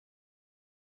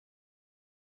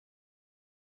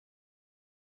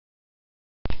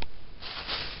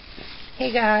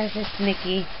Hey guys, it's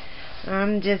Nikki.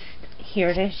 I'm just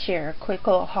here to share a quick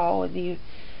little haul with you.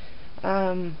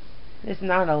 There's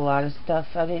not a lot of stuff.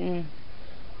 I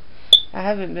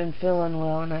haven't been feeling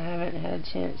well, and I haven't had a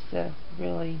chance to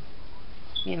really,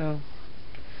 feel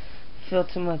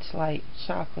too much like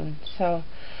shopping. So,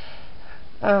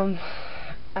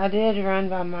 I did run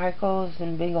by Michael's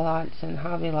and Big Lots and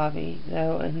Hobby Lobby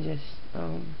though, and just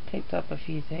picked up a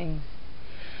few things.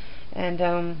 And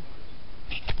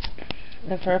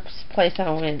the first place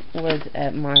I went was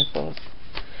at Michael's,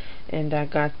 and I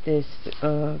got this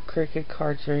cricket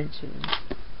cartridge.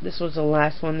 This was the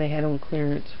last one they had on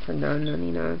clearance for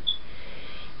 $9.99,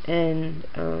 and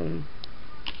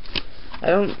I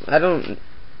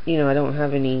don't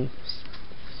have any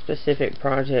specific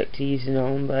project to use it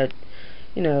on, but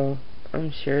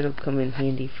I'm sure it'll come in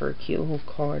handy for a cute little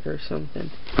card or something.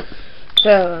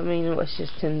 So it was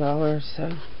just $10,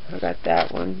 so I got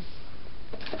that one.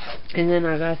 And then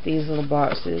I got these little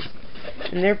boxes,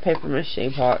 and they're paper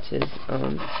mache boxes,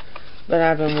 but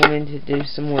I've been wanting to do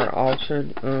some more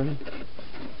altered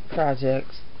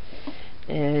projects,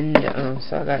 and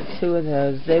so I got two of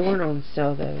those. They weren't on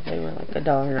sale though; they were like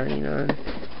 $1.99.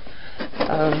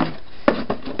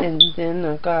 And then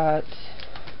I got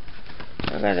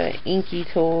an inky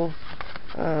tool.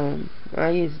 I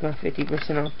used my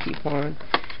 50% off coupon,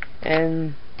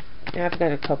 and I've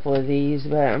got a couple of these,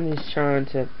 but I'm just trying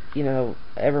to,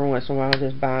 every once in a while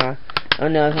just buy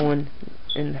another one,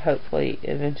 and hopefully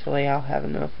eventually I'll have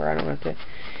enough where I don't have to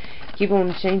keep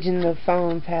on changing the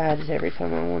foam pads every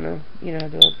time I want to,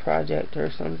 do a project or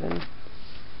something.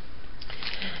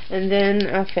 And then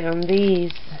I found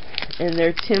these, and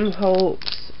they're Tim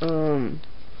Holtz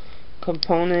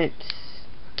component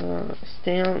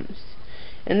stamps,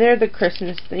 and they're the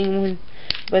Christmas theme one,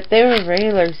 but they were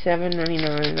regular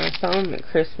 $7.99, and I saw them at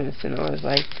Christmas, and I was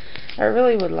like, I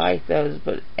really would like those,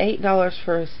 but $8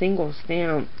 for a single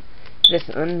stamp, just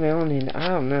unmounted, I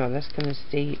don't know, that's kind of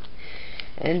steep.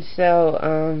 And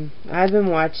so I've been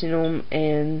watching them,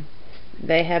 and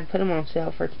they had put them on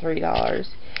sale for $3,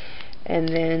 and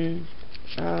then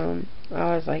I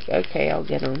was like, okay, I'll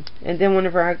get them. And then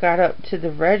whenever I got up to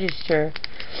the register,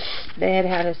 they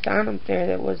had a sign up there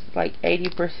that was like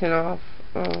 80% off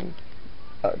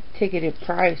a ticketed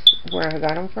price where I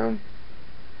got them from.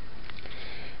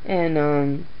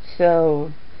 And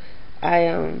so I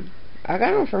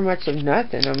got them for much of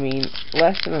nothing.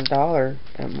 Less than $1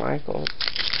 at Michael's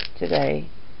today.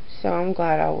 So I'm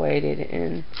glad I waited,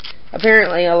 and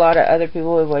apparently a lot of other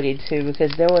people have waited too,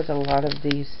 because there was a lot of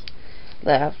these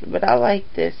left. But I like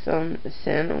this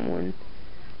Santa one.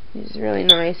 It's really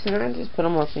nice, and I just put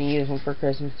them up and use them for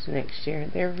Christmas next year.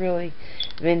 They're really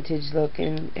vintage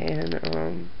looking, and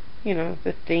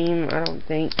the theme I don't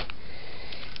think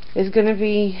is going to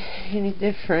be any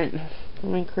different.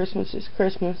 Christmas is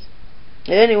Christmas.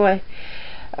 Anyway,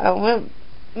 I went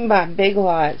by Big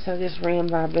Lots. I just ran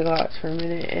by Big Lots for a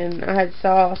minute, and I had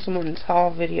saw someone's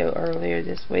haul video earlier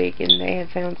this week, and they had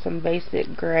found some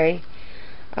basic gray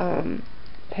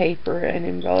paper and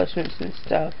embellishments and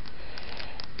stuff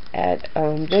at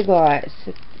Big Lots.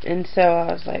 And so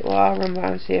I was like, well, I'll run by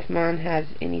and see if mine has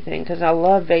anything, because I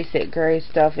love basic gray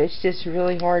stuff. It's just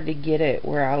really hard to get it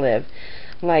where I live.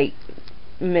 Like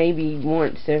maybe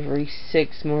once every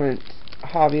 6 months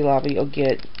Hobby Lobby will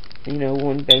get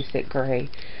one basic gray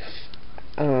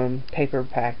paper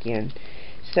pack in.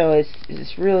 So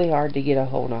it's really hard to get a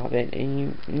hold of it, and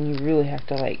you really have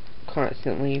to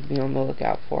constantly be on the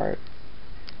lookout for it.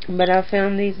 But I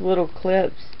found these little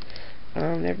clips.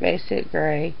 They're basic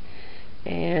gray,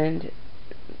 and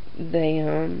they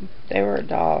were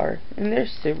 $1, and they're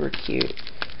super cute.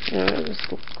 They're just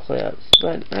little clips,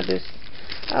 but I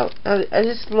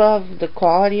just love the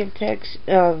quality of text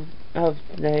of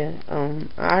the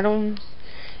items,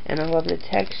 and I love the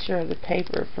texture of the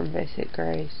paper from basic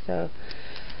gray. So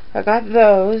I got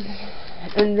those,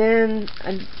 and then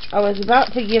I was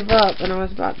about to give up, and I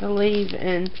was about to leave,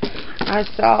 and I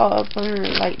saw up under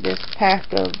this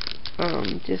pack of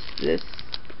just this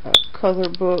color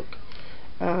book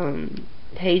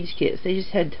page kits. They just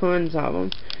had tons of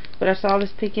them, but I saw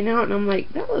this picking out, and I'm like,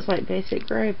 that looks like basic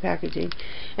gray packaging,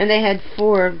 and they had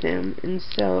 4 of them, and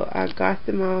so I got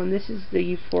them all, and this is the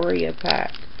Euphoria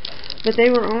pack, but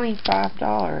they were only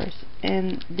 $5.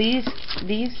 And these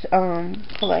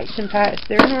collection packs,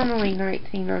 they're normally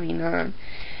 $19.99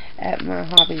 at my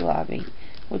Hobby Lobby,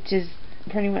 which is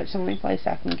pretty much the only place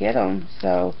I can get them.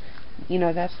 So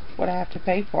that's what I have to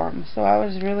pay for them. So I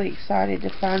was really excited to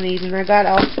find these, and I got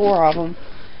all 4 of them.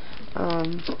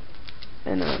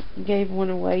 And I gave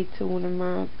one away to one of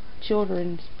my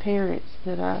children's parents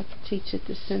that I teach at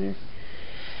the center.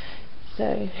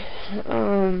 So,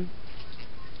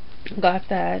 got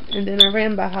that. And then I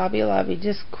ran by Hobby Lobby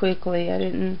just quickly. I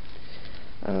didn't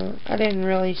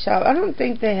really shop. I don't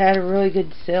think they had a really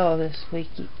good sale this week.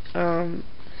 I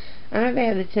know they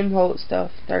had the Tim Holtz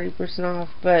stuff 30% off,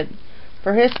 but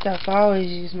for his stuff I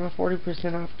always use my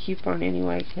 40% off coupon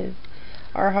anyway, because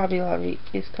our Hobby Lobby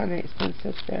is kind of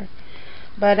expensive there.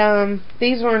 But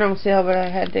these weren't on sale, but I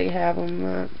had to have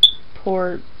them.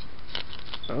 Poor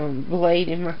blade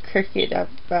in my Cricut I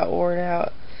about wore it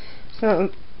out, so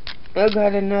I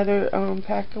got another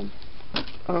pack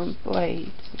of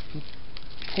blades.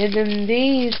 And then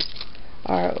these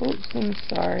are, oops, I'm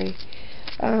sorry.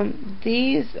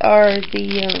 These are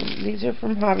these are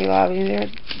from Hobby Lobby.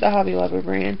 They're the Hobby Lobby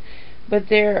brand, but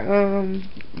they're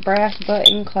brass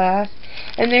button clasp,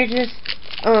 and they're just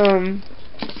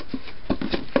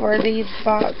for these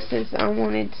boxes I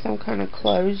wanted some kind of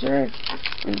closure,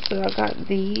 and so I got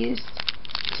these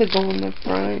to go on the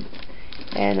front.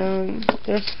 And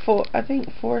there's I think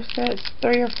 3 or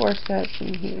 4 sets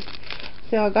in here.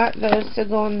 So I got those to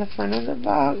go on the front of the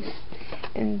box.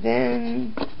 And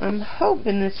then I'm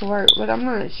hoping this works, but I'm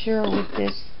not sure with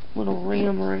this little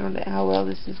rim around it how well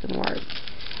this is gonna work.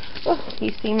 Oh,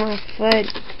 you see my foot?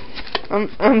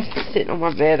 I'm sitting on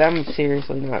my bed. I'm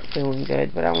seriously not feeling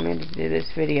good, but I wanted to do this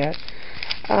video.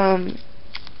 And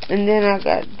then I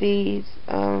got these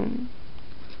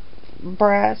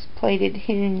brass plated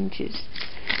hinges,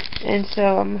 and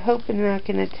so I'm hoping I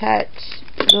can attach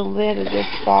the lid of this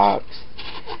box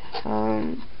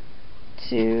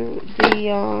to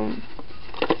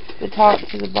the top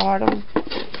to the bottom,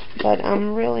 but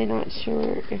I'm really not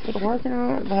sure if it'll work or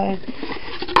not. But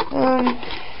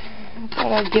I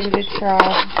thought I'd give it a try.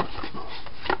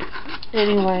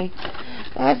 Anyway,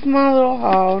 that's my little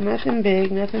haul. Nothing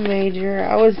big, nothing major.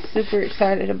 I was super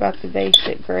excited about the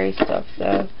basic gray stuff,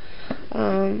 though.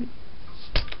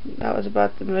 That was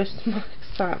about the most of my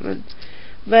excitement.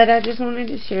 But I just wanted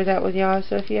to share that with y'all.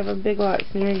 So if you have a Big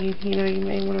Lots near you, you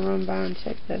may want to run by and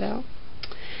check that out.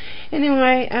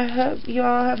 Anyway, I hope you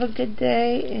all have a good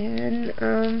day, and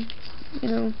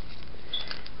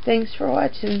thanks for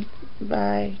watching.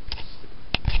 Bye.